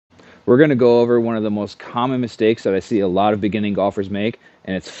We're going to go over one of the most common mistakes that I see a lot of beginning golfers make,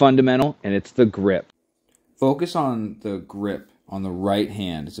 and it's fundamental, and it's the grip. Focus on the grip on the right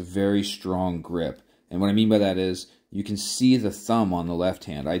hand. It's a very strong grip. And what I mean by that is you can see the thumb on the left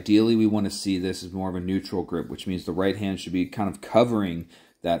hand. Ideally, we want to see this as more of a neutral grip, which means the right hand should be kind of covering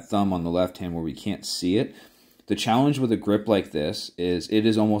that thumb on the left hand where we can't see it. The challenge with a grip like this is it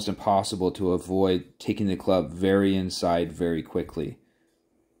is almost impossible to avoid taking the club very inside very quickly.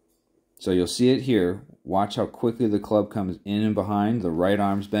 So you'll see it here. Watch how quickly the club comes in and behind, the right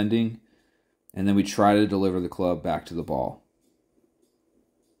arm's bending, and then we try to deliver the club back to the ball.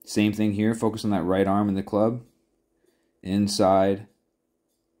 Same thing here, focus on that right arm in the club, inside,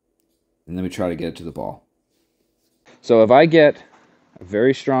 and then we try to get it to the ball. So if I get a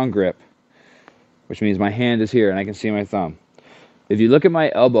very strong grip, which means my hand is here and I can see my thumb. If you look at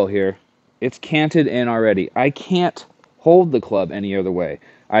my elbow here, it's canted in already. I can't hold the club any other way.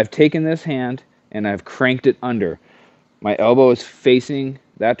 I've taken this hand and I've cranked it under. My elbow is facing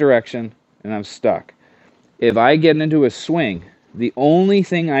that direction and I'm stuck. If I get into a swing, the only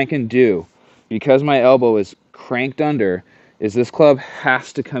thing I can do, because my elbow is cranked under, is this club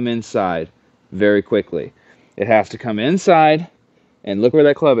has to come inside very quickly. It has to come inside, and look where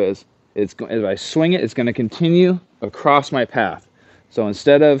that club is. If I swing it, it's going to continue across my path. So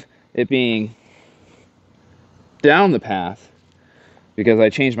instead of it being down the path, because I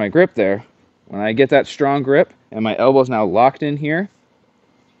changed my grip there, when I get that strong grip and my elbow's now locked in here,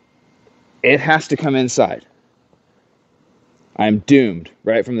 it has to come inside. I'm doomed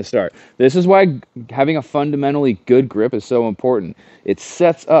right from the start. This is why having a fundamentally good grip is so important. It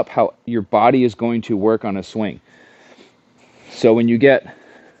sets up how your body is going to work on a swing. So when you get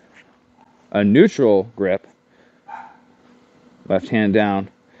a neutral grip, left hand down,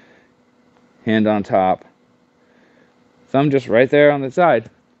 hand on top, thumb just right there on the side.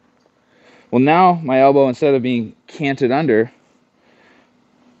 Well, now my elbow, instead of being canted under,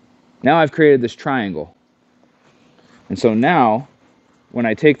 now I've created this triangle. And so now, when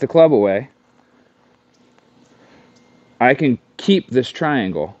I take the club away, I can keep this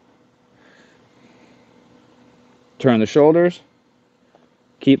triangle. Turn the shoulders,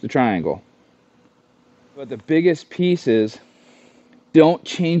 keep the triangle. But the biggest piece is, don't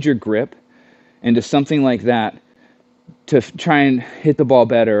change your grip into something like that to try and hit the ball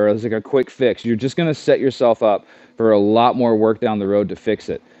better or as like a quick fix. You're just going to set yourself up for a lot more work down the road to fix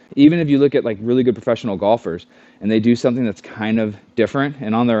it. Even if you look at like really good professional golfers and they do something that's kind of different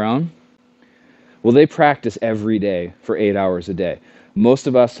and on their own, well, they practice every day for 8 hours a day. Most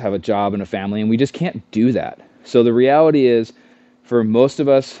of us have a job and a family and we just can't do that. So the reality is, for most of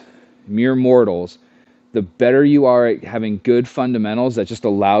us mere mortals, the better you are at having good fundamentals that just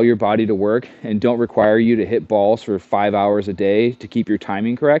allow your body to work and don't require you to hit balls for 5 hours a day to keep your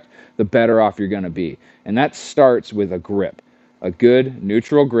timing correct, the better off you're going to be. And that starts with a grip. A good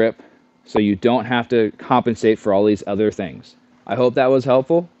neutral grip so you don't have to compensate for all these other things. I hope that was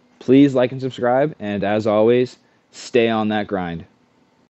helpful. Please like and subscribe, and as always, stay on that grind.